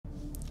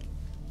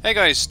Hey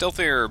guys, Stealth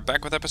here,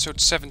 back with episode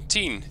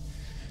 17.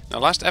 Now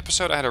last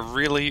episode I had a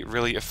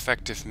really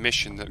effective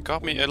mission that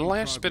got me a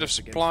last bit of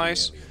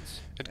supplies,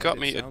 it got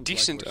me a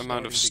decent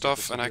amount of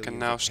stuff, and I can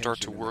now start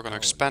to work on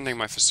expanding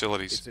my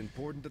facilities. It's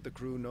important that the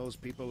crew knows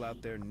people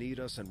out there need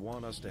us and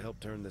want us to help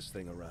turn this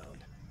thing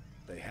around.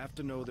 They have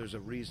to know there's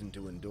a reason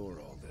to endure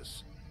all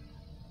this.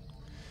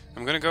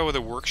 I'm gonna go with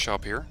a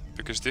workshop here,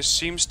 because this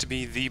seems to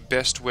be the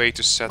best way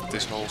to set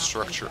this whole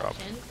structure up.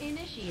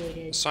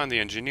 Assign the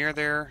engineer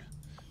there.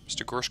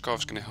 Mr.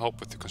 Gorshkov's going to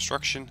help with the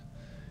construction.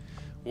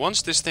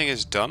 Once this thing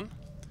is done,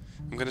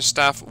 I'm going to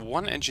staff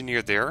one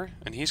engineer there,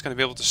 and he's going to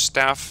be able to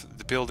staff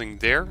the building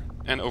there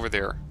and over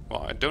there.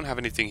 Well, I don't have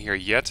anything here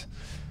yet,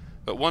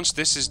 but once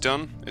this is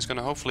done, it's going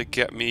to hopefully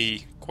get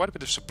me quite a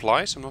bit of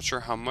supplies. I'm not sure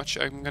how much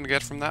I'm going to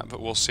get from that,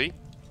 but we'll see.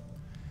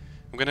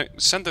 I'm going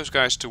to send those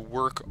guys to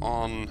work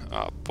on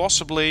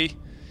possibly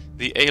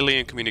the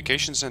Alien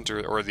Communication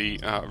Center or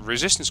the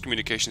Resistance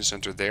Communication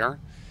Center there,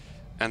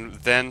 and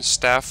then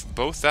staff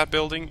both that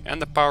building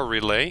and the power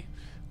relay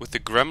with the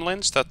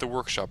gremlins that the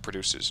workshop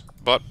produces.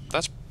 But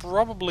that's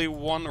probably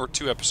 1 or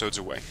 2 episodes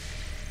away.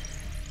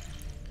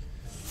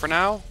 For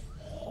now,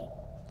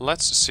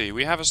 let's see.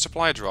 We have a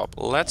supply drop.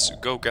 Let's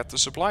go get the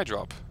supply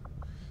drop.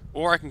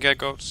 Or I can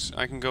go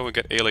and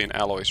get alien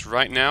alloys.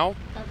 Right now,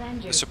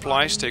 the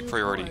supplies take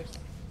priority.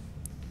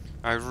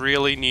 I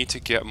really need to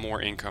get more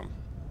income.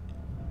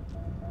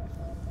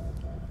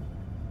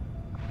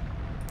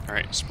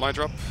 Alright, supply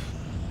drop.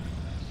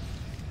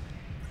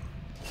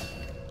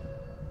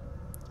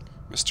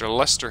 Mr.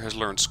 Lester has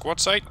learned squad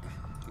sight.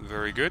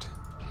 Very good.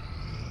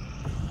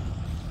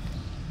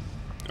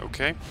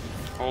 Okay,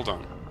 hold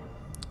on.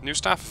 New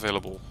staff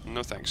available.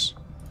 No thanks.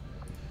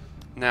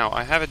 Now,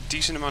 I have a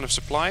decent amount of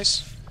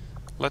supplies.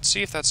 Let's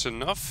see if that's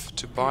enough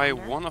to buy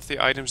one of the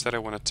items that I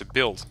wanted to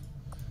build.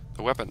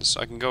 The weapons.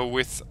 I can go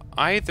with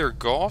either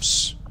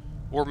Gauss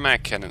or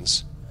mag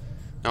cannons.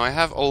 Now, I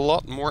have a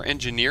lot more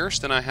engineers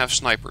than I have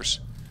snipers.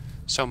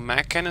 So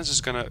mag cannons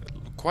is gonna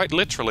quite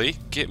literally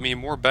get me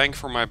more bang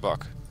for my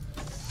buck.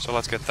 So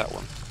let's get that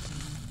one.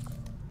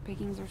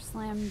 Pickings are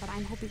slim, but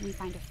I'm hoping we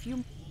find a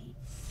few.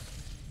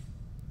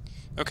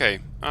 Okay,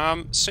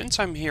 since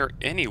I'm here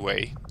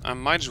anyway, I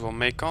might as well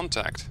make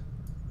contact.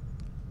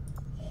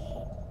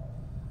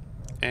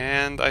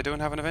 And I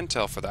don't have enough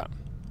intel for that.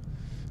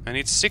 I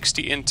need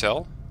 60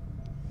 intel,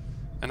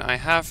 and I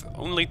have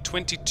only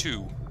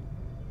 22.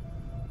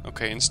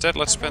 Okay, instead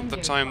let's spend the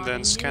time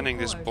then scanning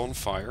this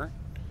bonfire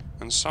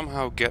and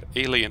somehow get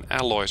alien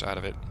alloys out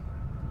of it.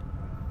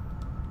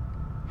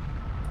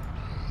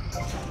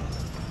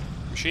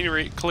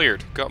 Machinery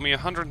cleared. Got me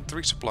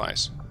 103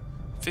 supplies.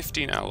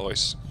 15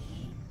 alloys.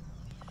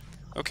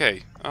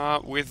 Okay,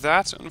 with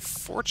that,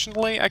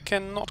 unfortunately, I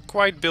cannot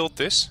quite build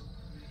this.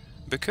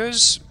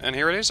 Because, and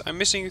here it is, I'm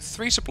missing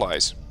 3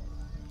 supplies.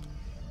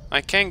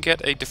 I can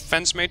get a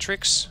defense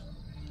matrix,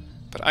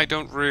 but I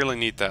don't really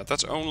need that.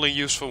 That's only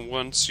useful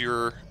once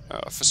your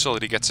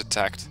facility gets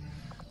attacked.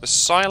 The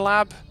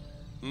Scilab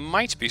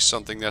might be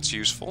something that's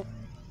useful,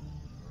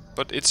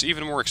 but it's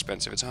even more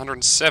expensive. It's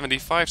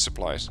 175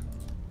 supplies.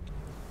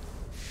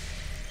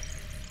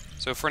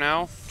 So for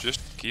now, just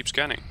keep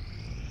scanning.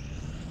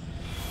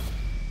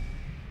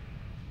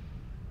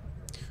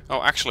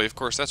 Oh, actually, of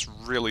course, that's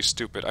really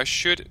stupid. I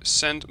should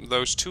send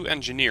those 2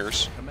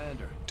 engineers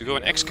to go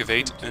and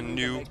excavate a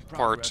new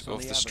part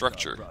of the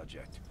structure.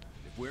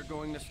 If we're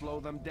going to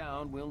slow them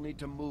down, we'll need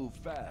to move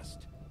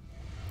fast.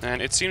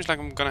 And it seems like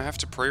I'm gonna have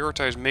to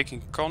prioritize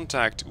making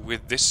contact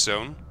with this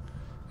zone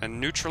and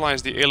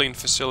neutralize the alien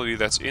facility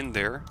that's in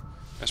there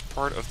as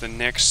part of the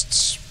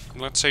next,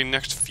 let's say,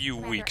 next few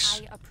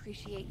weeks. I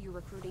appreciate you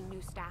recruiting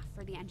new staff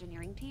for the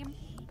engineering team,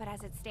 but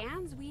as it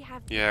stands, we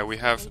have... Yeah, we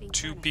have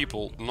 2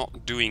 people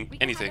not doing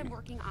anything.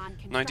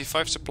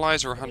 95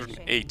 supplies or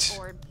 108.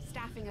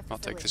 I'll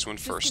take this one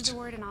first. Just give the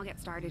word and I'll get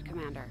started,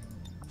 Commander.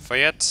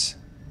 Fayette,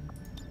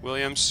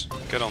 Williams,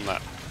 get on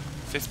that.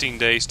 15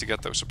 days to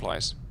get those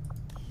supplies.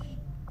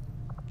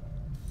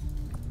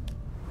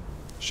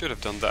 Should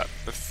have done that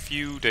a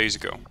few days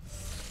ago.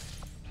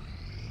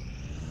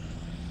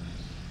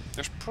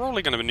 There's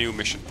probably gonna be a new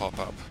mission pop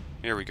up.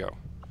 Here we go.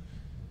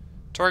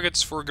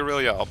 Targets for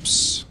guerrilla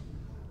ops.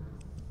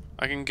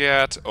 I can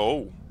get...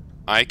 oh!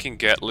 I can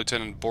get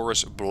Lieutenant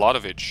Boris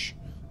Bladovich,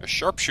 a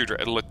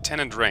sharpshooter at a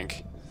lieutenant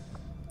rank.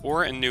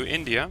 Or in New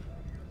India,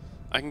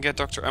 I can get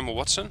Dr. Emma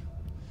Watson.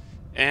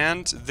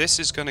 And this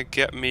is gonna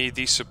get me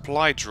the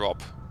supply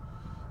drop.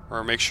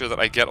 Or make sure that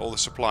I get all the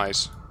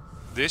supplies.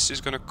 This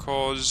is gonna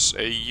cause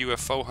a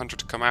UFO hunter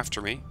to come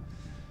after me.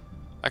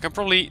 I can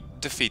probably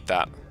defeat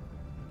that.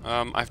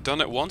 I've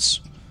done it once.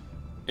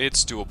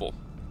 It's doable.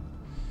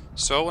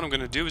 So what I'm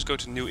gonna do is go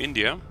to New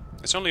India.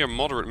 It's only a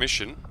moderate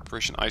mission,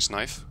 Operation Ice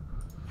Knife.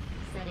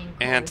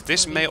 And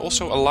this may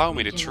also allow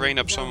me to train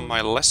up some of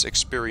my less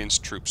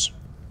experienced troops.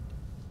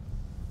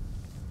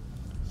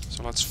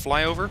 So let's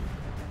fly over.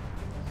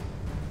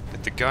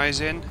 Get the guys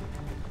in.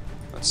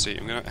 Let's see,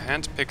 I'm gonna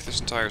handpick this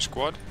entire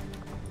squad.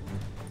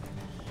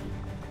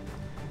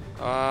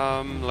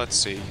 Let's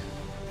see.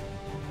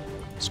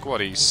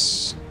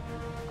 Squaddies.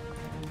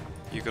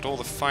 You got all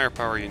the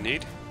firepower you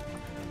need.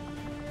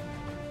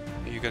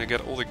 You're gonna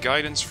get all the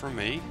guidance from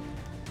me.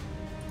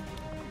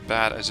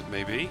 Bad as it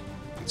may be.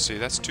 Let's see,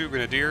 that's 2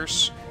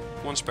 grenadiers,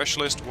 1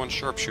 specialist, 1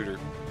 sharpshooter.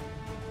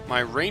 My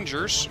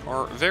rangers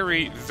are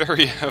very,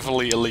 very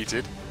heavily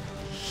elited.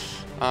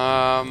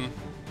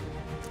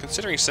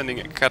 Considering sending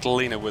a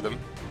Catalina with them,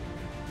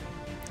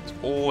 it's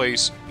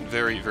always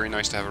very, very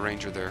nice to have a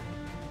ranger there.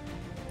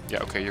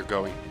 Yeah, okay, you're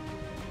going.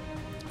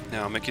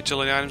 Now, make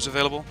utility items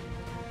available.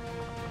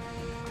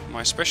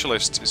 My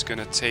specialist is going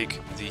to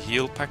take the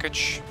heal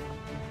package,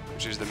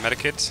 which is the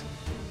medikit.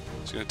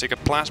 He's going to take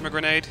a plasma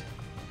grenade.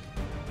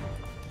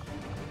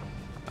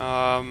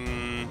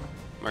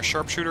 My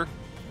sharpshooter.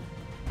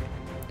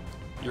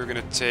 You're going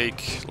to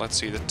take, let's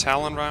see, the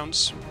Talon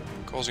rounds,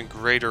 causing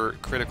greater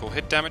critical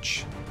hit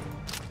damage.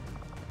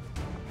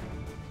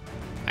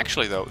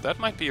 Actually though, that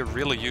might be a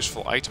really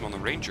useful item on the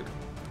ranger,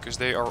 because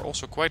they are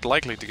also quite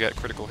likely to get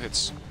critical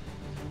hits.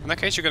 In that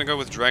case, you're going to go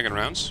with dragon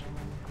rounds,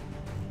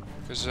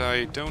 because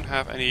I don't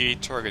have any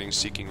targeting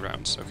seeking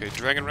rounds. Okay,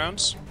 dragon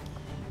rounds.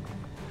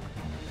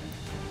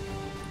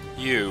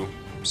 You,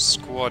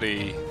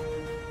 squaddie.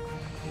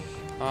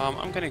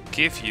 I'm going to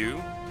give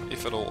you,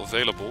 if at all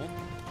available,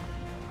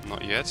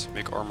 not yet,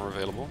 make armor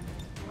available.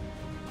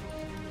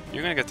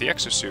 You're going to get the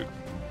exosuit.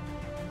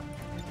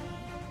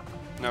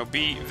 Now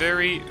be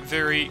very,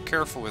 very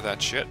careful with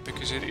that shit,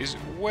 because it is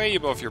way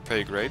above your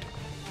pay grade.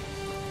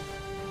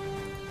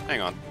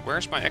 Hang on,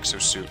 where's my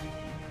exosuit?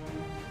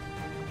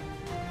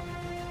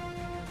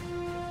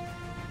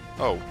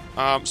 Oh,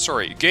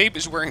 sorry, Gabe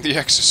is wearing the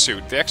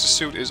exosuit. The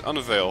exosuit is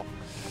unavail.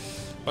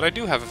 What I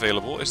do have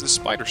available is the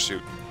spider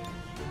suit.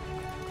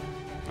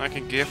 I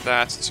can give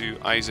that to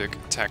Isaac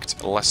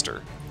Tact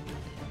Lester.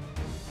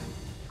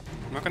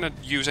 I'm not going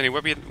to use any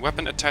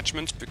weapon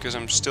attachment because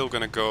I'm still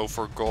going to go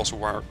for Gauss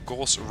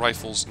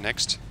rifles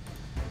next.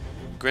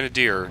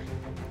 Grenadier,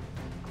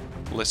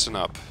 listen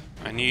up.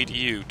 I need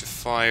you to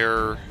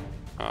fire...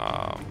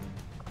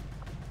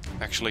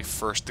 actually,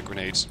 first the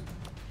grenades.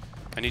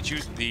 I need you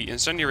the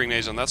incendiary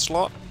grenades on that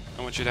slot.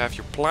 I want you to have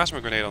your plasma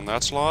grenade on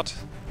that slot.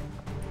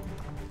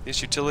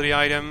 This utility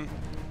item.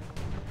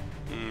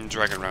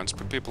 Dragon rounds,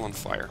 put people on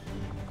fire.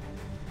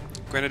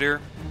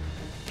 Grenadier,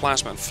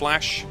 plasma and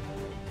flash.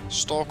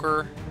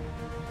 Stalker.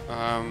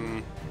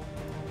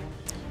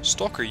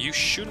 Stalker, you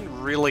shouldn't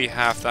really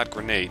have that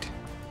grenade,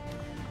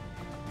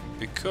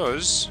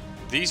 because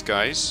these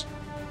guys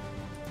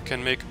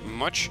can make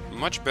much,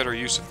 much better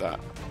use of that.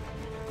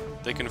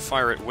 They can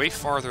fire it way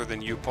farther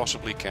than you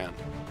possibly can.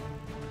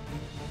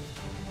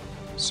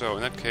 So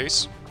in that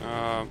case,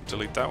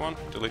 delete that one,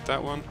 delete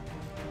that one.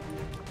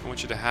 I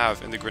want you to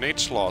have in the grenade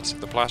slot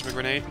the plasma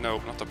grenade. No,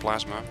 not the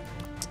plasma.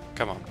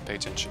 Come on, pay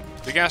attention.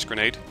 The gas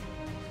grenade.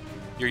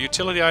 Your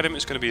utility item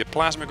is going to be a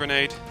plasma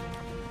grenade.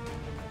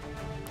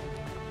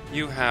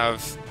 You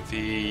have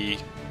the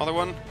other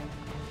one.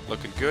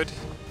 Looking good.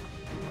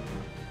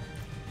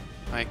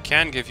 I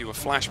can give you a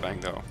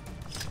flashbang though.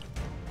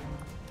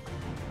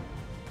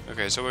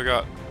 Okay, so we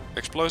got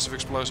explosive,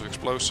 explosive,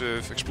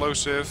 explosive,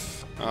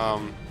 explosive,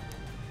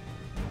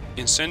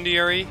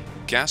 incendiary,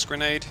 gas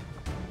grenade,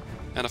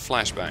 and a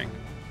flashbang.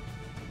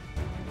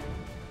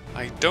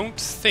 I don't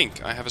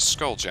think I have a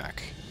skulljack.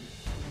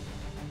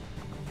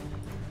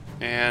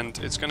 And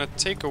it's gonna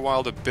take a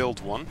while to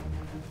build one,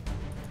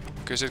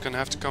 because it's gonna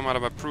have to come out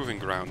of my proving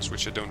grounds,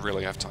 which I don't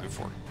really have time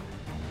for.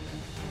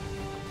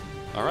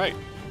 Alright.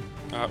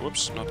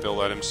 Whoops, not build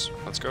items.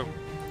 Let's go.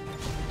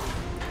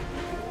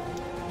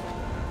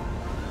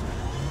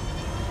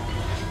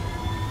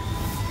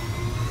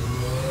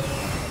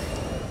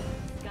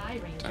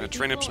 Time to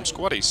train up some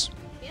squaddies.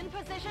 In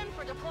position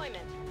for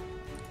deployment.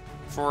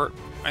 For,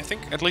 I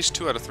think, at least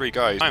 2 out of 3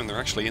 guys, they're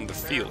actually in the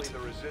field. The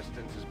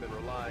Resistance has been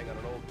relying on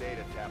an old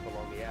data tap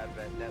along the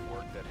Advent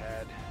network that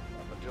had,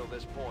 up until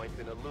this point,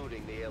 been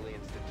eluding the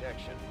aliens'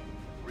 detection.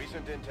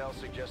 Recent intel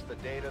suggests the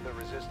data the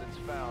Resistance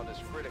found is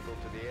critical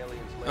to the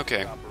aliens'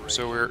 Okay,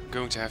 so we're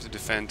going to have to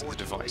defend the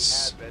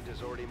device. Advent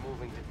is already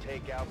moving to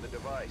take out the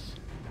device,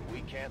 and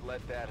we can't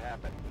let that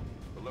happen.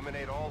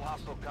 Eliminate all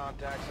hostile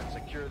contacts and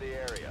secure the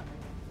area.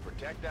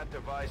 Protect that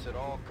device at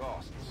all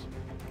costs.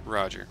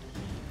 Roger.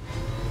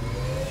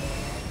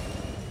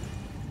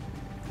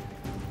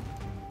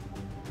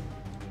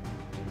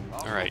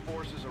 Alright.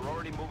 Forces are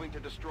already moving to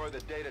destroy the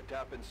data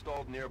tap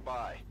installed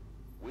nearby.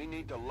 We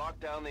need to lock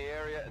down the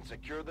area and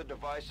secure the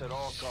device at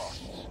all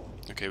costs.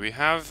 Okay, we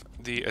have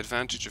the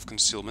advantage of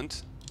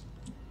concealment.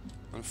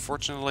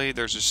 Unfortunately,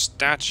 there's a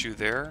statue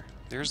there.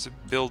 There's the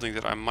building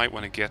that I might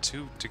want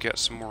to get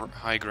some more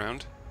high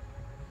ground.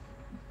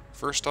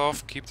 First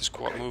off, keep the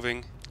squad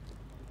moving.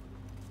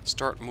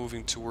 Start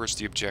moving towards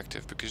the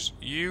objective, because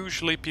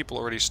usually people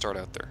already start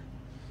out there.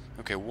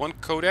 Okay, 1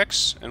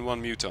 codex and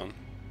 1 muton.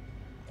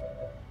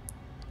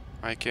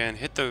 I can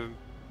hit the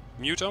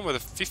muton with a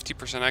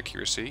 50%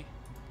 accuracy.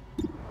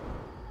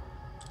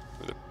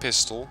 With a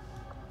pistol.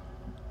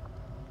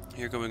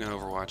 Here going in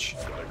Overwatch.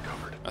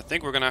 I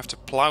think we're gonna have to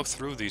plow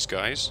through these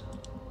guys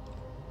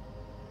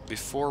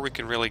before we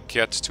can really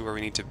get to where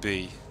we need to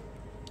be.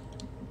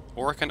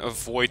 Or I can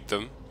avoid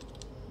them.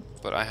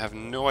 But I have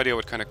no idea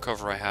what kind of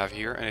cover I have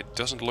here, and it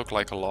doesn't look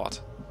like a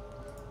lot.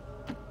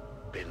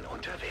 Bin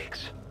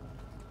unterwegs.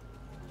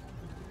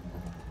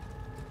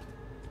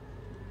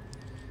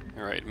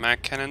 Alright,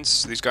 mag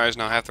cannons. These guys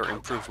now have their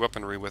improved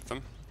weaponry with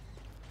them.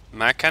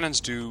 Mag cannons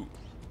do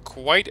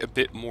quite a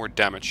bit more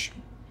damage.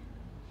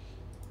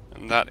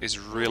 And that is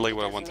really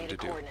what I want them to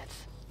do.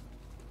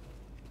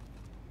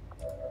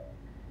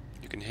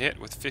 You can hit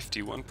with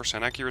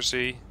 51%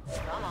 accuracy.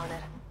 I'm on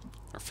it.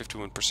 Or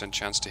 51%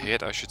 chance to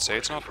hit, I should say.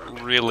 It's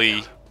not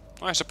really...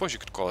 I suppose you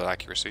could call it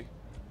accuracy.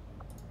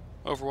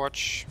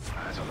 Overwatch.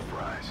 Eyes on the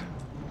prize.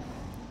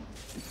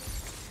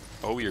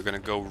 Oh, you're gonna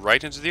go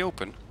right into the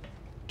open.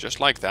 Just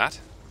like that.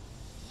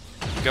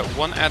 You got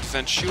one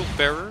advent shield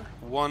bearer,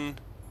 one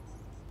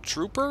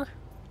trooper,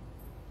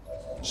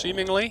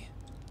 seemingly.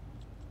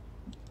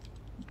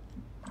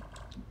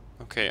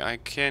 Okay, I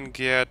can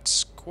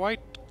get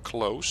quite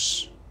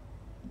close.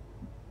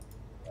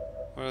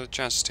 What are the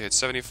chances to hit?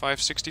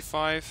 75,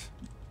 65?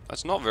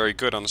 That's not very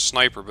good on a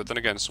sniper, but then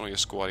again, it's only a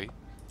squaddie.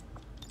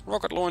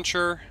 Rocket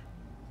launcher.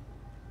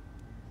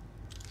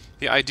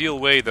 The ideal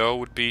way, though,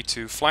 would be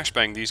to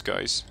flashbang these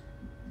guys.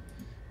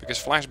 Because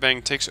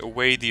flashbang takes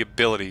away the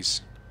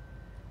abilities.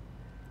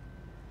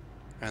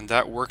 And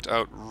that worked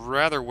out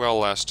rather well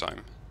last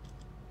time.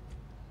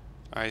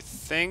 I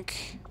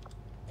think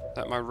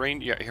that my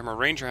range... Yeah, here my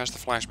ranger has the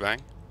flashbang.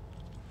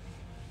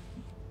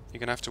 You're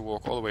gonna have to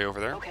walk all the way over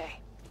there. Okay.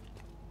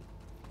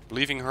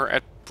 Leaving her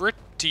at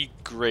pretty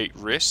great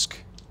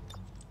risk.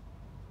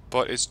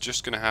 But it's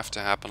just gonna have to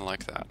happen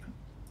like that.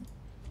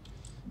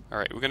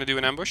 Alright, we're gonna do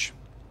an ambush.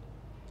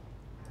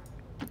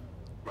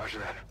 Roger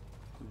that.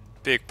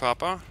 Big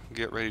Papa,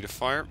 get ready to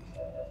fire.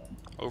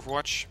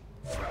 Overwatch.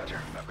 Roger.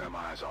 I've got my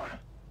eyes on.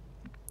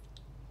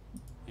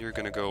 You're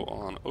gonna go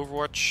on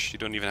Overwatch. You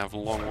don't even have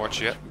long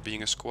watch yet,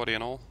 being a squaddie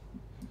and all.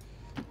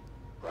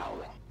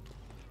 Rolling.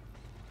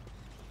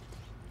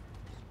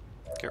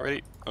 Get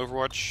ready.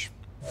 Overwatch.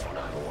 On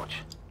Overwatch.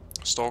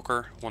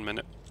 Stalker, 1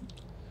 minute.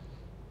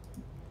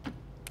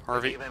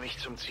 Harvey. Begebe mich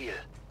zum Ziel.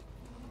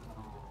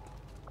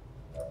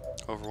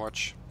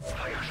 Overwatch.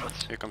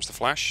 Feuerschutz. Here comes the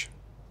flash.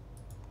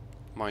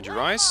 Mind your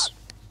eyes.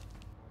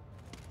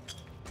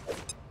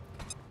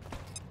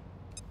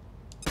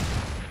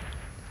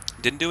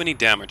 Didn't do any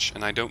damage,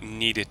 and I don't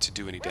need it to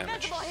do any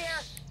damage.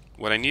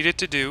 What I need it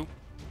to do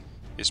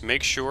is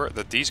make sure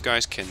that these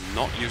guys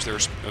cannot use their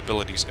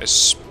abilities,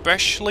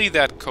 especially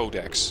that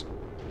Codex.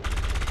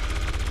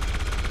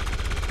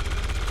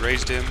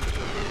 Grazed him.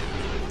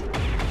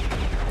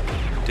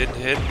 Didn't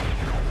hit.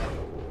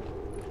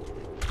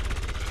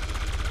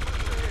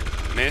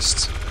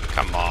 Missed.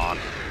 Come on.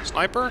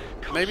 Sniper?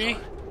 Maybe?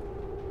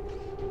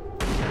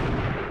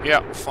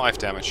 Yeah, 5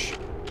 damage.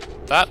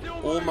 That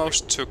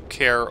almost took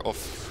care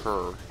of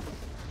her.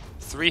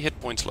 3 hit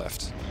points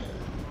left.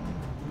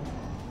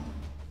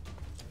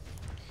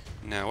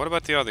 Now, what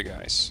about the other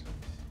guys?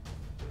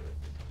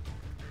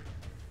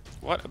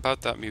 What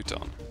about that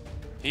Muton?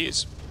 He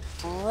is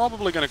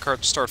probably going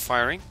to start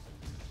firing.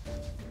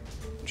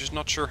 I'm just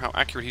not sure how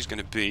accurate he's going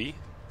to be.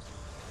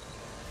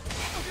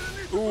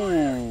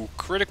 Ooh,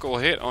 critical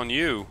hit on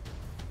you.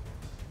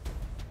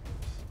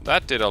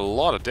 That did a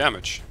lot of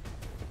damage.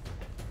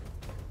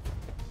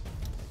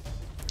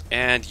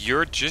 And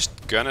you're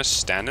just gonna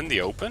stand in the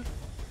open?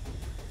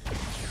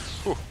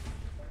 Whew.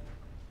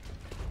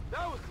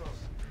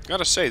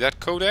 Gotta say, that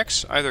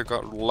Codex either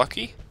got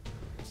lucky,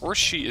 or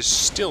she is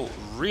still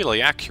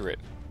really accurate,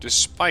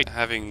 despite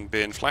having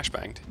been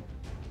flashbanged.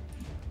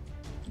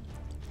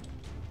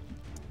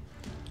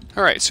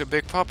 Alright, so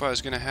Big Papa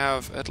is gonna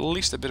have at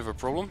least a bit of a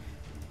problem.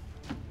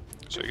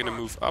 So you're gonna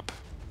move up.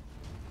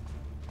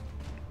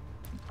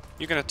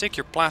 You're gonna take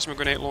your plasma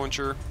grenade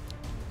launcher,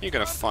 you're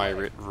gonna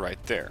fire it right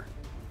there.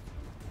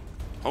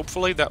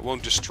 Hopefully that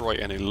won't destroy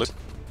any loot.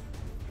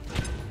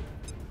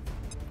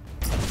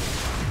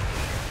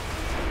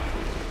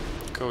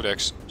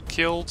 Codex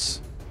killed.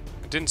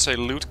 I didn't say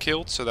loot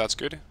killed, so that's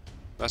good.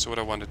 That's what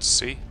I wanted to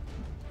see.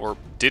 Or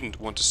didn't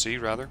want to see,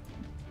 rather.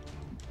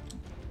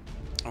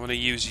 I'm gonna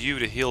use you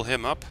to heal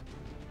him up.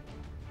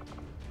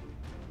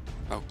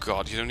 Oh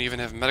god, you don't even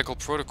have medical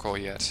protocol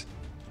yet.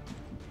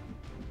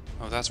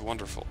 Oh, that's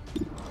wonderful.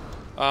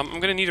 I'm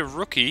gonna need a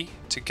rookie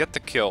to get the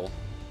kill.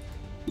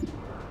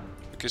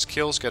 Because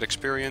kills get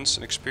experience,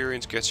 and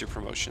experience gets you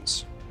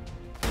promotions.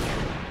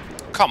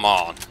 Come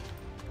on!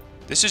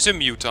 This is a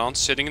mutant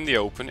sitting in the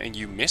open, and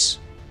you miss?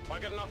 I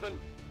got nothing.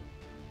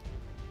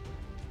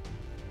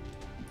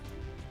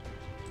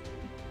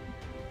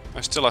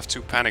 I still have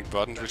 2 panic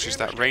buttons, which is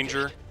that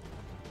ranger,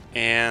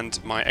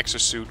 and my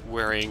exosuit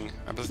wearing,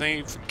 I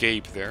believe,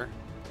 Gabe there.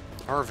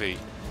 Harvey.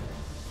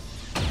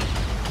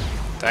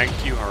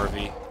 Thank you,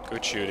 Harvey.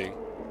 Good shooting.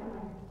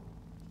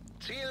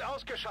 Ziel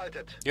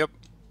ausgeschaltet. Yep.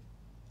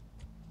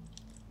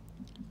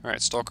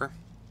 Alright, Stalker.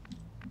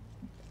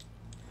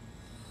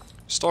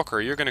 Stalker,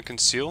 you're gonna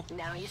conceal.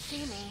 Now you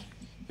see me.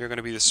 You're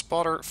gonna be the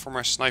spotter for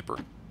my sniper.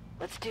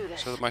 Let's do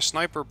this. So that my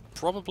sniper,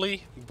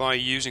 probably by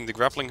using the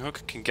grappling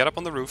hook, can get up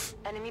on the roof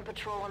Enemy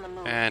patrol on the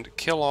move. and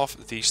kill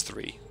off these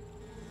three.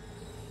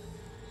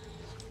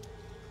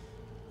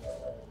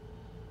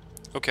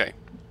 Okay.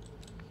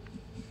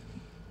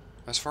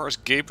 As far as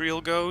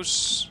Gabriel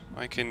goes,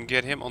 I can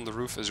get him on the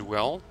roof as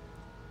well.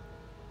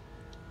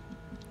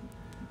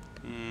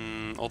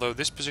 Although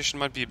this position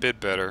might be a bit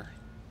better.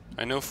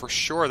 I know for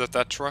sure that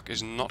that truck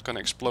is not going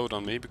to explode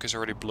on me because I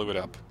already blew it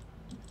up.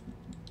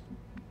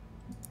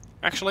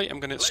 Actually, I'm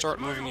going to start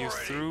moving you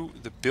through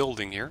the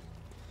building here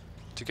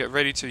to get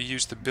ready to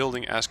use the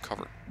building as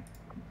cover.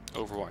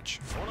 Overwatch.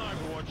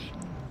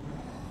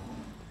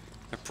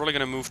 I'm probably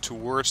going to move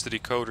towards the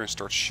decoder and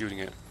start shooting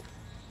it.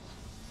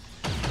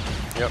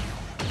 Yep.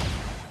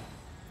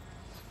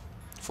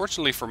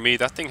 Fortunately for me,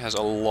 that thing has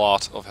a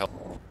lot of health.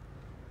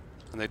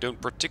 And they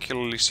don't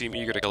particularly seem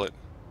eager to kill it.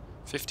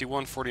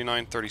 51,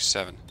 49,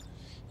 37.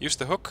 Use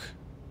the hook.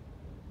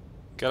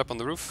 Get up on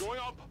the roof.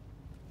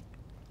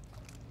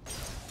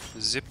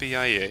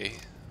 Zippy-IA.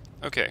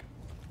 Okay.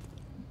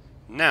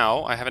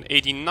 Now I have an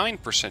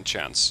 89%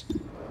 chance.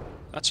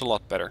 That's a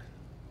lot better.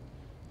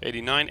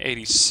 89,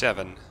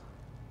 87.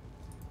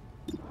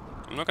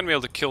 I'm not going to be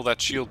able to kill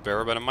that shield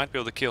bearer, but I might be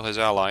able to kill his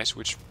allies,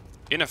 which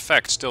in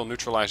effect still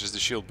neutralizes the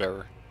shield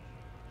bearer.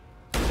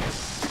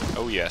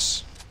 Oh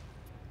yes.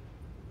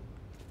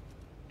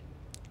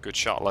 Good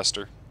shot,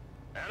 Lester.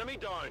 Enemy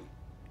down.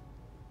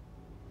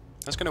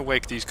 That's going to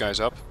wake these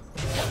guys up.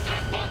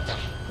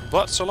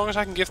 But so long as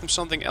I can give them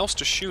something else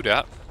to shoot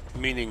at,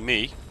 meaning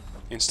me,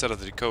 instead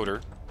of the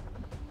decoder,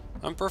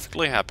 I'm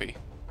perfectly happy.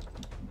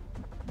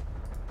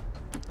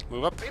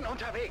 Move up.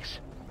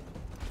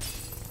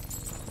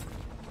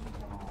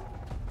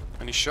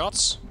 Any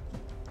shots?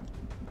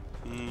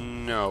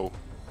 No.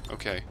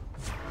 Okay.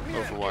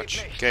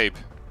 Overwatch. Gabe.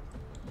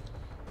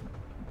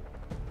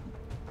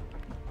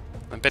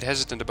 I'm a bit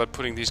hesitant about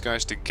putting these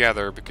guys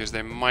together because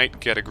they might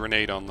get a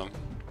grenade on them.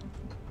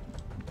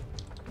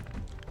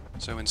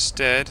 So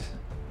instead,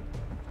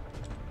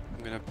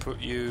 I'm gonna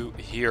put you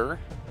here,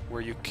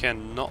 where you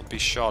cannot be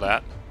shot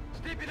at.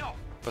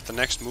 But the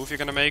next move you're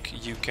gonna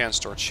make, you can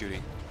start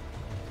shooting.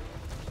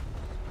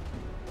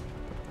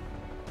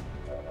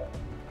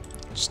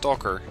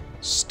 Stalker,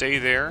 stay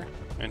there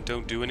and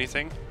don't do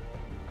anything.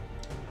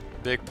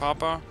 Big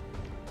Papa,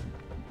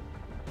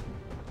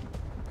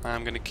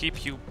 I'm gonna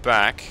keep you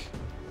back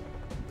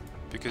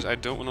because I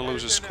don't want to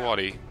lose a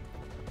squaddie.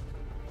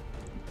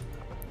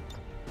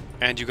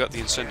 And you got the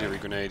incendiary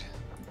grenade.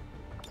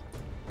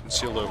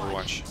 Concealed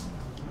Overwatch.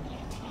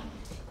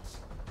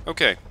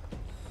 Okay.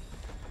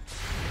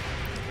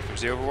 Here comes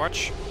the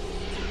Overwatch.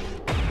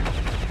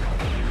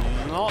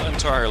 Not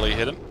entirely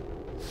hit him.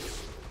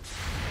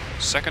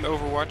 Second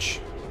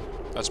Overwatch.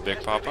 That's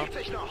Big Papa.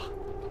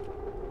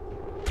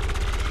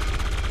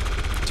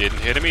 Didn't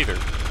hit him either.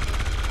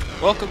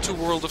 Welcome to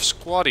World of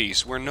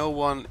Squaddies, where no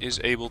one is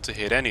able to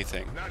hit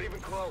anything.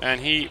 And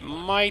he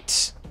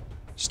might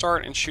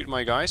start and shoot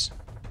my guys.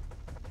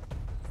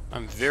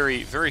 I'm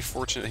very, very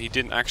fortunate he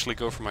didn't actually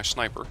go for my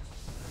sniper.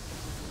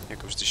 Here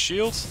goes the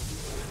shield.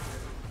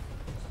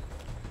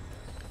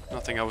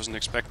 Nothing I wasn't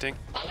expecting.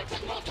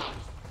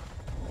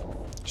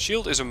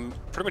 Shield is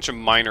pretty much a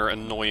minor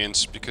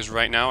annoyance because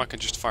right now I can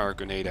just fire a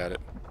grenade at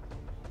it.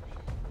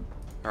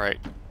 Alright.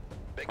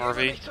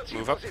 Harvey,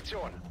 move up.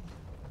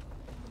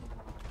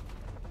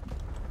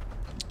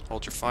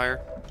 Hold your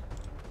fire.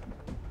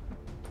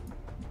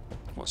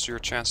 What's your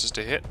chances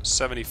to hit?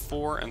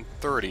 74 and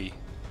 30.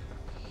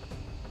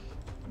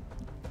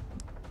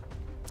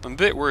 I'm a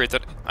bit worried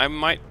that I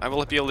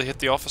will be able to hit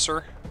the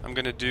officer. I'm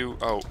gonna do...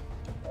 Oh.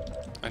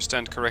 I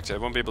stand corrected. I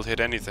won't be able to hit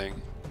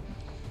anything.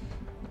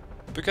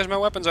 Because my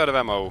weapon's out of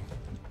ammo.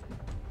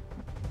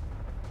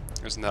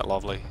 Isn't that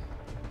lovely?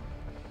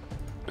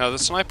 Now, the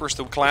sniper is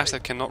the class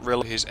that cannot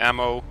reload his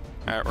ammo,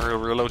 or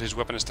reload his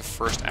weapon as the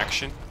first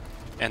action,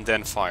 and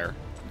then fire.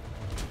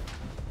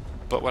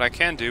 But what I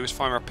can do is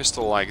fire a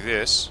pistol like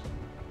this.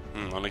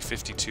 Only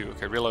 52.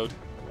 Okay, reload.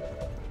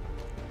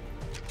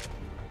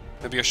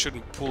 Maybe I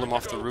shouldn't pull him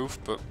off the roof,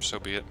 but so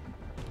be it.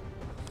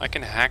 I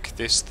can hack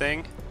this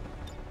thing.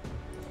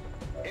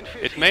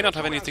 It may not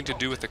have anything to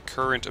do with the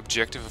current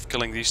objective of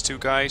killing these two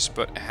guys,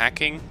 but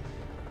hacking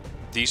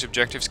these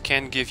objectives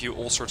can give you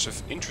all sorts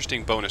of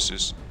interesting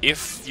bonuses,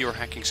 if your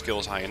hacking skill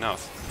is high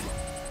enough.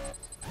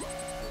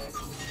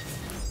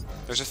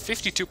 There's a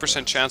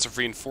 52% chance of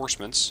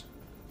reinforcements.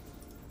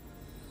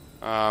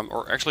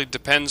 Or actually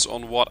depends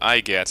on what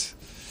I get.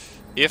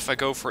 If I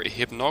go for a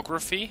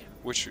hypnography,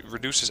 which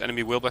reduces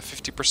enemy will by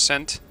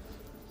 50%,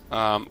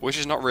 which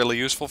is not really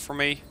useful for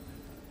me.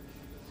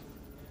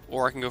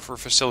 Or I can go for a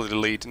facility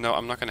lead. No,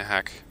 I'm not going to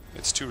hack.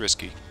 It's too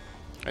risky.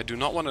 I do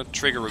not want to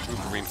trigger a group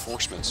of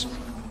reinforcements.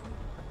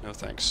 No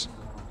thanks.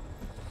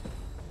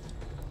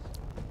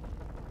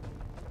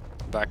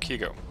 Back you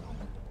go.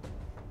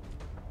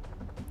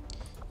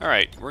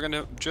 Alright, we're going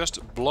to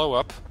just blow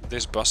up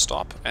this bus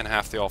stop and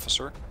half the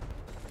officer.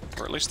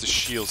 Or at least the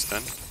shields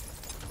then.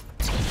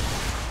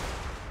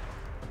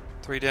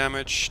 3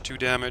 damage, 2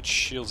 damage,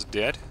 shield's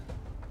dead.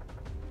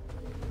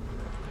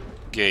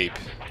 Gabe.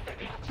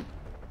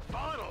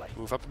 Finally.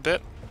 Move up a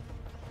bit.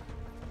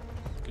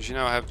 Because you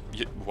now have...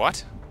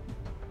 what?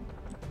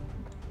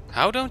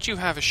 How don't you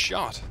have a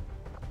shot?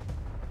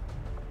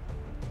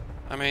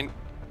 I mean...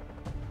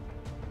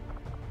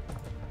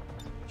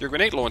 your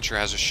grenade launcher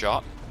has a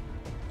shot.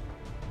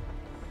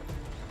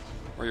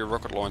 Or your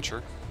rocket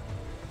launcher.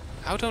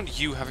 How don't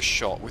you have a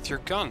shot with your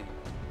gun?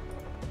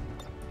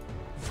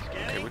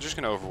 Okay, we're just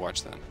gonna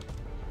overwatch then.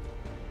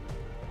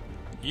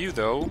 You,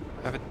 though,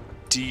 have a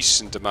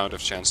decent amount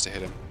of chance to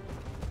hit him.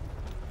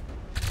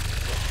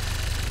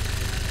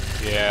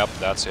 Yep,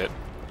 that's it.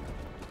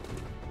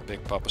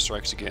 Big Papa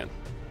strikes again.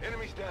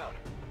 Enemies down.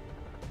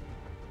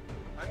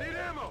 I need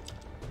ammo.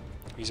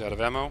 He's out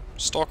of ammo.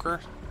 Stalker.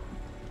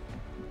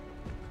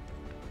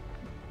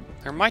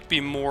 There might be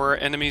more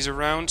enemies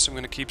around, so I'm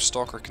going to keep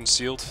Stalker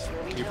concealed.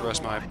 Keep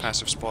as my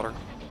passive spotter.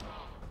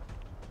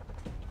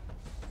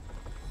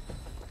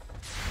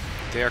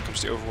 There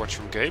comes the overwatch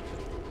from Gabe.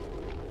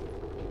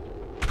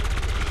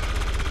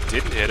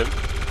 Didn't hit him.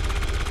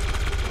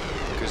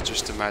 Because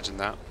just imagine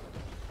that.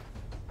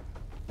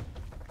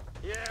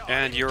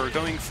 And you're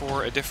going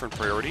for a different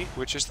priority,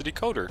 which is the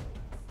decoder.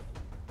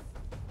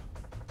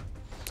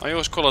 I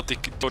always call it the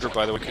decoder,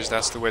 by the way, because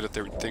that's the way that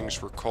the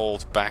things were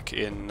called back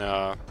in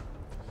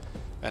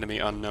Enemy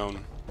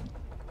Unknown.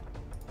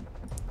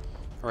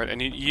 Alright, I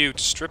need you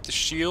to strip the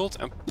shield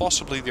and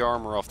possibly the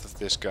armor off of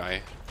this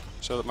guy,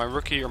 so that my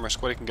rookie or my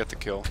squaddy can get the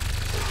kill.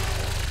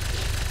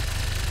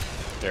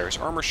 There, his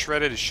armor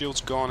shredded, his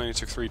shield's gone, and he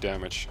took 3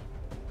 damage.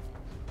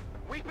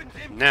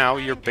 Now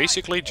you're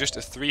basically just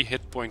a 3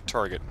 hit point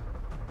target.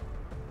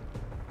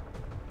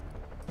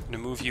 I'm gonna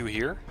move you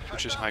here,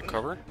 which is high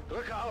cover.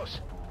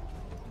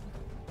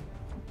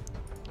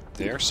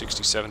 There,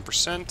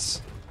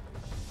 67%.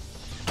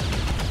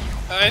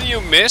 And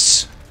you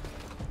miss?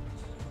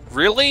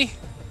 Really?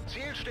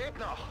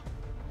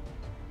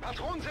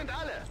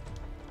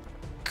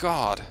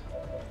 God.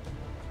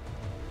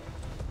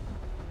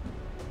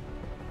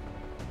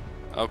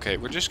 Okay,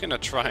 we're just gonna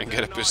try and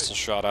get a pistol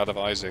shot out of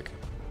Isaac.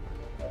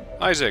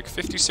 Isaac,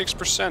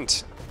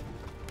 56%.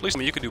 Please tell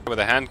me you can do with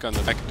a handgun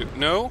that I can do.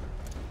 No?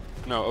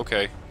 No,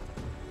 okay.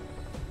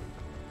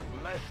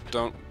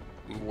 Don't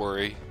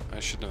worry. I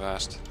shouldn't have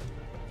asked.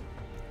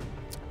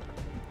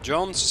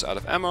 Johns is out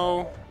of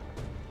ammo.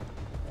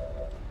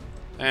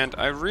 And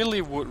I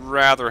really would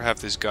rather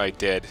have this guy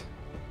dead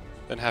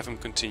than have him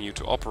continue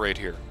to operate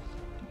here.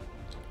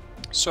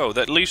 So,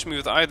 that leaves me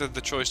with either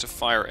the choice to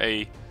fire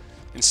a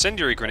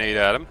incendiary grenade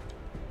at him,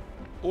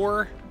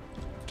 or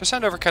to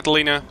send over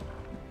Catalina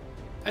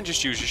and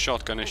just use a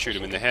shotgun and shoot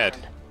him in the head.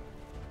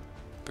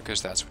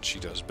 Because that's what she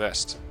does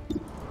best.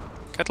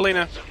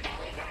 Catalina.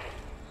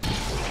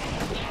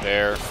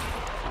 There.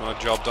 Want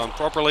a job done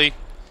properly?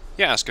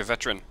 Yeah, ask a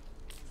veteran.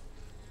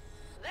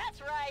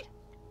 That's right.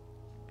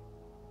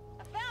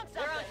 I found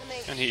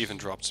something. And he even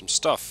dropped some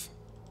stuff.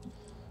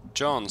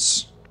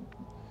 Johns.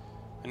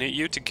 I need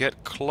you to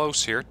get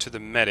close here to the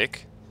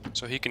medic,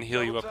 so he can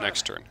heal you up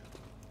next turn.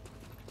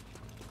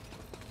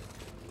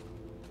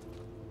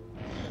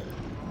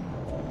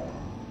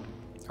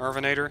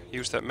 Arvinator,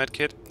 use that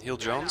medkit, heal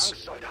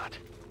Johns.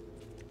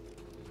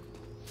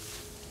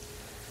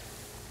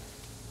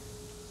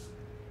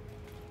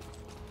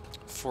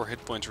 4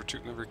 hit points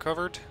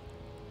recovered.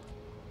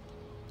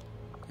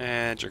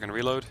 And you're gonna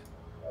reload.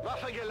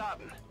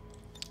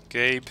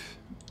 Gabe,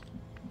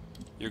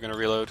 you're gonna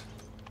reload.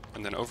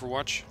 And then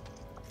Overwatch.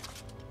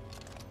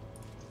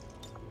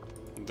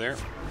 There.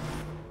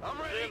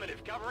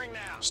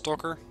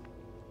 Stalker.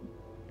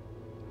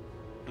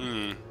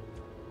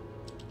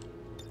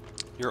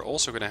 You're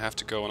also gonna have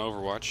to go on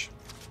Overwatch.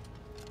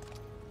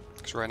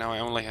 Because right now I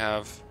only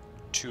have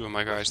 2 of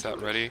my guys that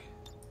ready.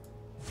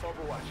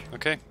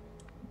 Okay.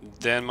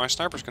 Then my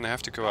sniper's gonna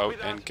have to go out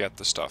and get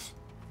the stuff.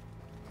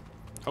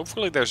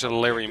 Hopefully there's a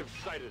delirium.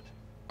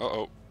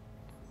 Uh-oh.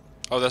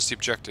 Oh, that's the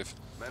objective.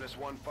 Menace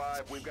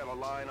 1-5, we've got a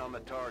line on the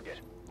target.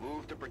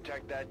 Move to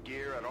protect that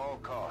gear at all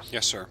costs.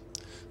 Yes, sir.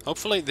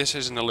 Hopefully this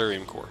is an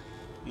Illyrium core.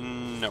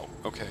 No.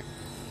 Okay.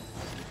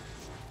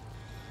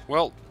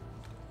 Well,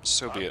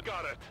 so be it.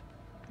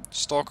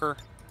 Stalker,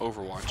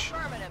 Overwatch.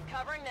 Affirmative,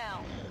 covering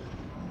now.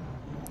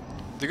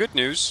 The good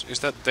news is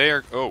that they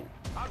are... Oh.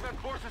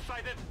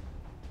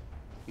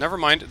 Never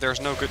mind,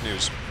 there's no good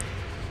news.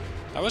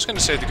 I was going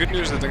to say the good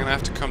news is that they're going to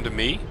have to come to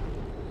me,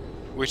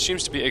 which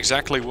seems to be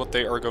exactly what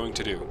they are going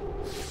to do.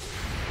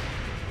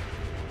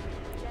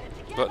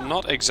 But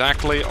not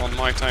exactly on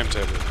my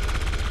timetable.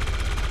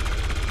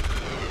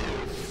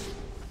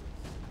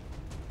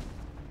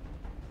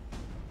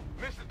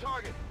 Miss the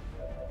target.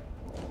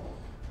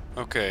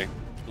 Okay,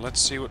 let's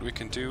see what we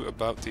can do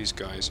about these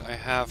guys. I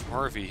have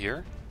Harvey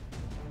here.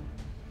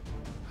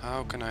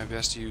 How can I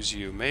best use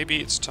you?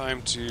 Maybe it's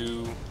time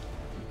to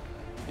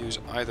use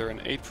either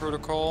an 8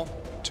 protocol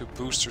to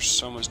boost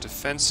someone's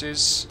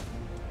defenses,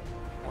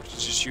 or to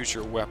just use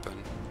your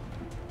weapon.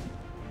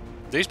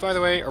 These, by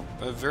the way, are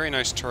a very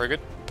nice target,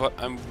 but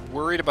I'm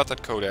worried about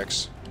that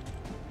codex.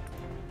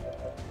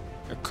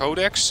 Your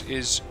codex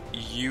is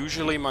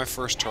usually my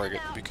first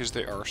target, because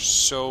they are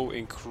so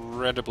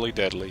incredibly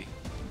deadly.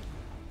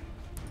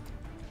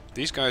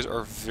 These guys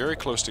are very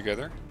close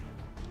together.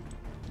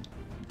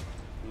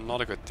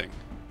 Not a good thing.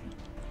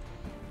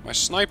 My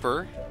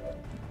sniper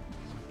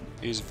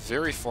is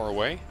very far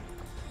away.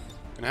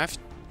 I'm gonna have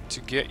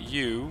to get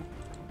you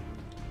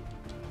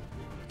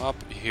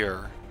up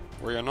here,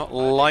 where you're not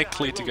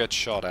likely to get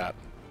shot at.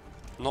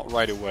 Not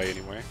right away,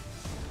 anyway.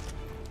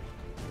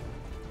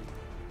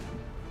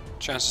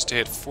 Chances to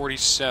hit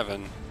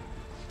 47.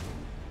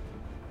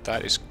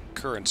 That is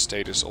current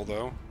status,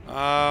 although.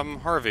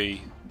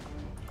 Harvey,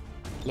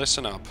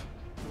 listen up.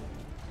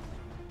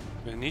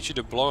 I'm gonna need you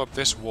to blow up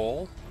this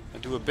wall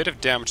and do a bit of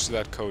damage to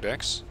that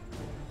codex.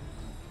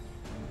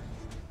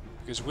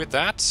 Because with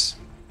that,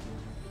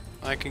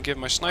 I can give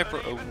my sniper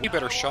a way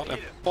better shot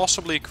and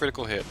possibly a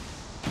critical hit.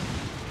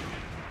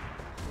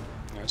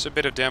 There's a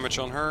bit of damage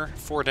on her,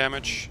 4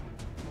 damage.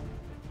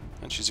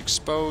 And she's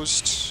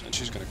exposed, and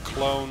she's gonna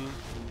clone.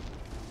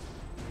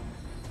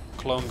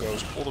 Clone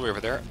goes all the way over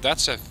there.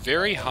 That's a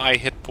very high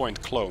hit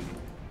point clone.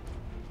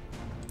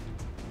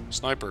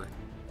 Sniper.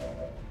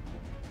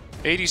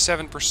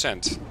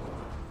 87%.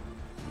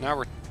 Now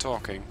we're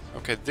talking.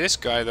 Okay, this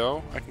guy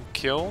though, I can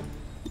kill.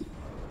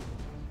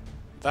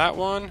 That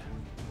one,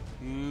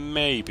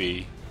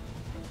 maybe.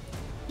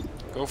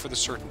 Go for the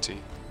certainty.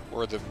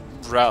 Or the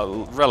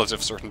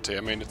relative certainty.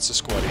 I mean, it's a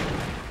squaddie.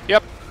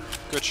 Yep,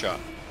 good shot.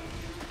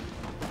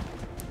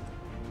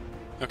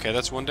 Okay,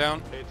 that's one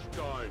down. It's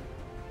down.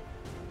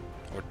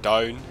 Or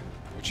down,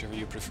 whichever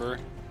you prefer.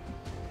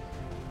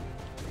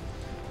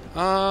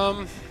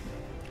 How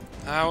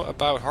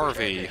about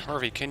Harvey?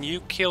 Harvey, can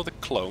you kill the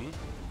clone?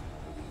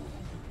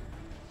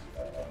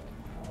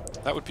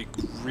 That would be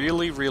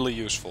really, really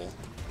useful.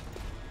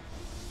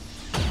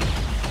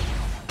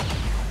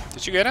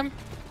 Did you get him?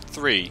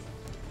 3.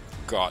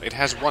 God, it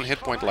has 1 hit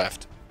point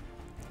left.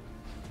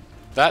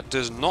 That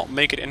does not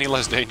make it any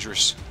less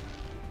dangerous.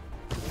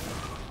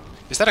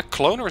 Is that a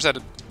clone or is that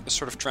a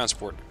sort of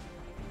transport?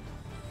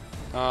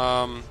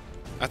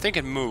 I think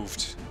it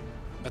moved.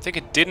 I think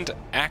it didn't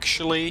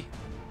actually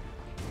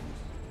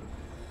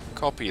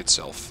copy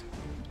itself.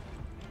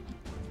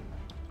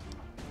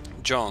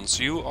 Johns,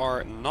 you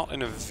are not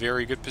in a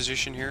very good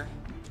position here.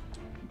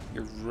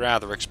 You're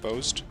rather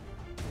exposed.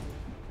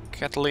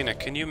 Catalina,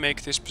 can you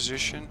make this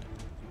position?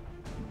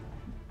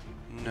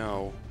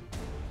 No.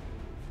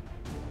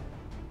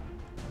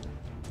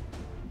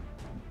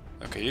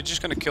 Okay, you're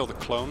just gonna kill the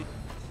clone.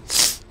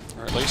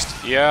 Or at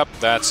least, yep,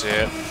 that's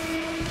it.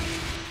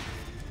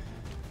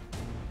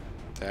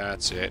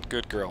 That's it.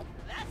 Good girl.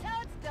 That's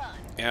how it's done.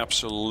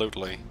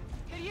 Absolutely.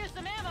 Could use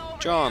some ammo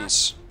over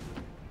Johns,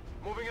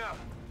 Moving out.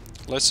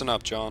 listen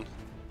up, John.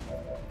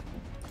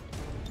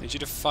 Need you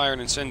to fire an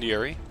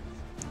incendiary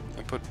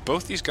and put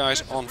both these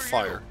guys on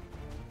fire.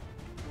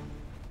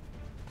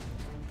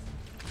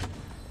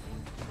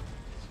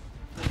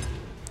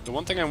 The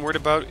one thing I'm worried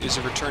about is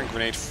a return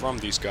grenade from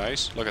these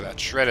guys. Look at that.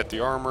 Shredded the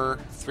armor,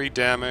 3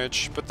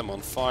 damage, put them on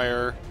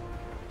fire.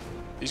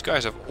 These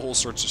guys have all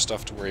sorts of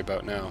stuff to worry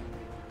about now.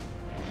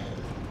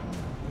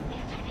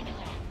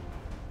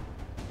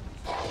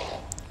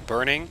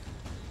 Burning.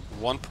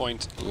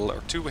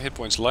 2 hit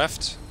points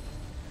left.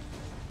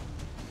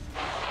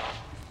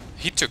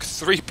 He took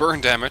 3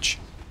 burn damage.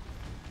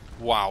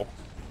 Wow.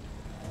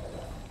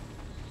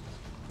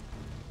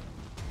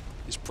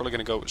 He's probably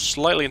going to go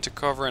slightly into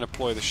cover and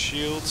apply the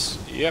shields.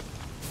 Yep.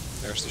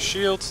 There's the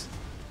shield.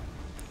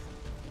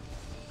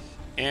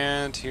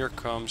 And here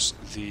comes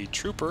the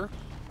trooper,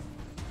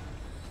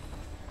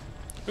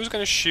 who's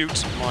going to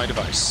shoot my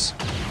device.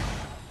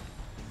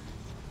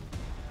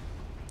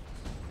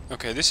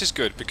 Okay, this is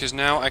good, because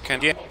now I can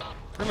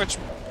pretty much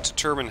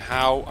determine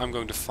how I'm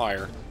going to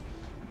fire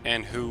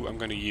and who I'm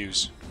going to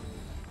use.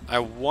 I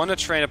want to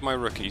train up my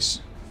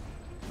rookies,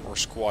 or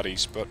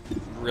squaddies, but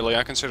really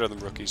I consider them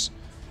rookies.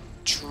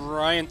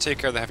 Try and take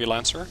care of the Heavy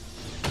Lancer.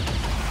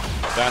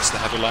 That's the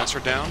Heavy Lancer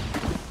down.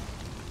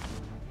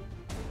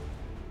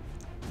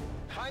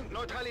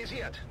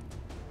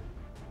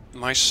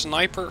 My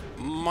sniper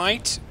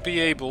might be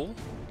able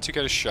to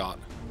get a shot.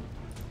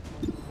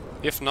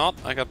 If not,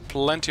 I got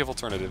plenty of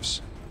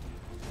alternatives.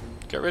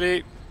 Get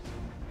ready.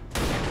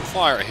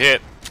 Fire.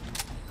 Hit.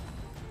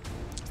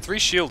 3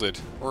 shielded.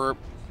 Or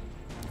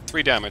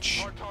 3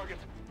 damage.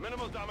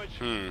 Minimal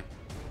damage.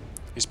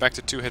 He's back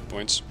to 2 hit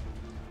points.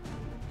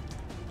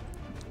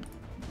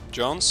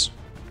 Johns?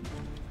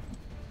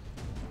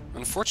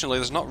 Unfortunately,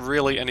 there's not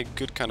really any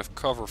good kind of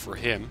cover for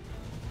him.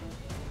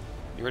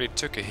 He already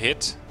took a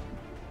hit.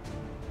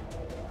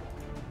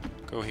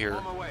 Go here.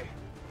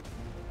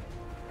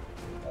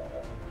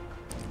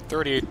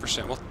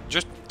 38%. Well,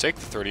 just take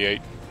the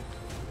 38.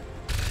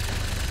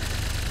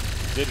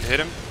 Didn't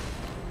hit him.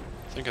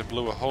 I think it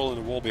blew a hole in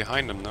the wall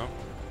behind him, though.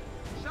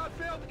 Shot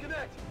failed to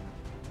connect.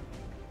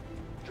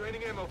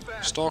 Draining ammo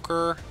fast.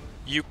 Stalker,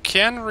 you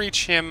can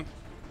reach him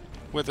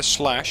with a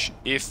slash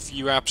if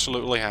you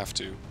absolutely have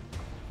to.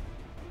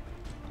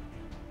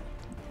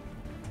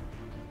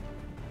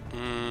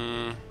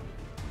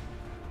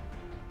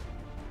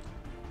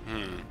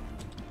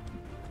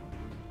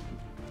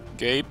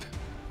 Gabe,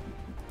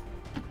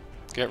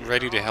 get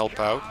ready to help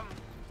out.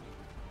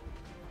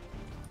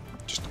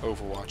 Just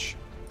Overwatch.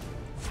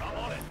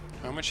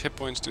 How much hit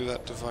points do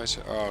that device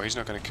have? Oh, he's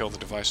not going to kill the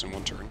device in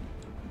one turn.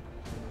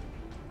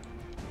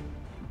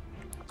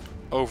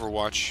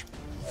 Overwatch.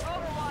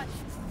 Overwatch.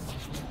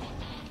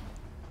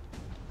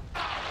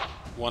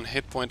 1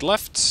 hit point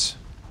left.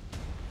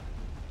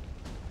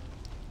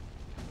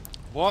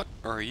 What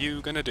are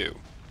you gonna do?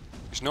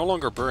 He's no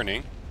longer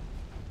burning.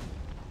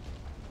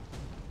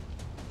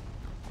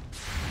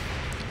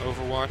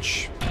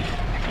 Overwatch.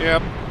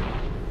 Yep.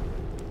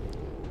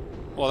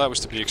 Well, that was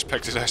to be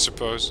expected, I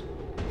suppose.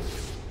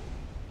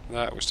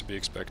 That was to be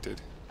expected.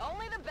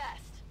 Only the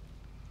best.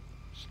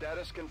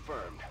 Status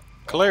confirmed.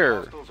 Clear.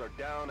 All hostiles are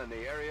down and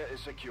the area is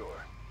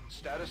secure.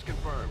 Status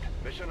confirmed.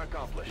 Mission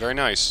accomplished. Very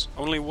nice.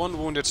 Only 1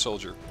 wounded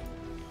soldier.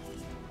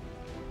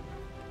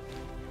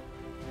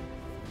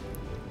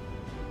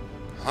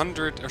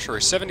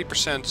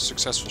 70%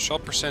 successful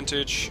shot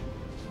percentage.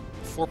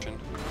 4%.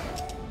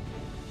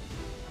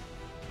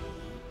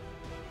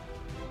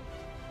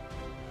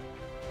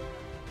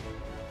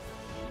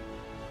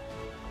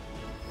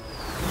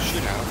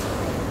 Should have.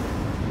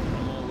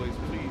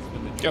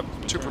 Yep,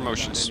 2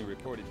 promotions.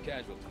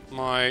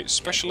 My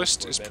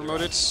specialist is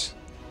promoted.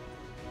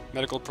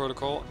 Medical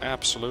protocol,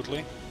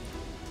 absolutely.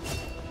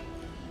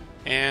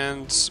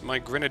 And my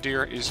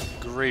grenadier is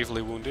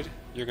gravely wounded.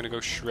 You're gonna go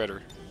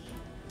shredder.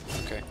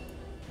 Okay.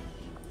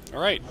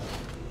 Alright.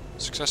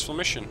 Successful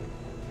mission.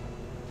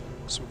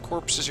 Some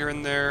corpses here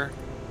and there.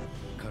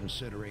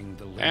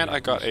 And I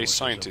got a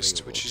scientist,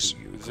 which is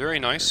very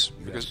nice,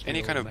 because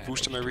any kind of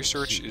boost in my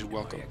research is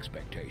welcome.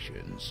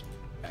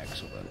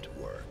 Excellent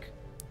work.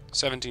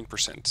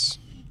 17%.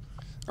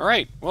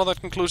 Alright, well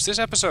that concludes this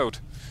episode.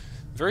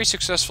 Very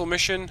successful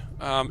mission.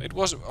 It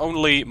was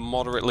only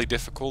moderately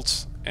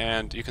difficult,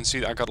 and you can see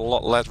that I got a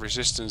lot less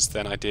resistance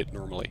than I did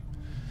normally.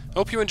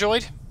 Hope you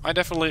enjoyed. I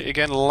definitely,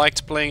 again,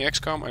 liked playing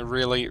XCOM. I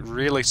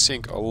really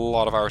sink a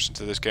lot of hours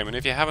into this game, and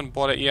if you haven't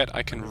bought it yet,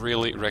 I can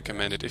really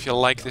recommend it if you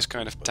like this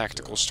kind of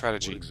tactical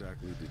strategy.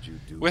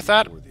 With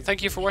that,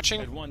 thank you for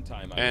watching,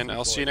 and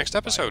I'll see you next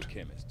episode.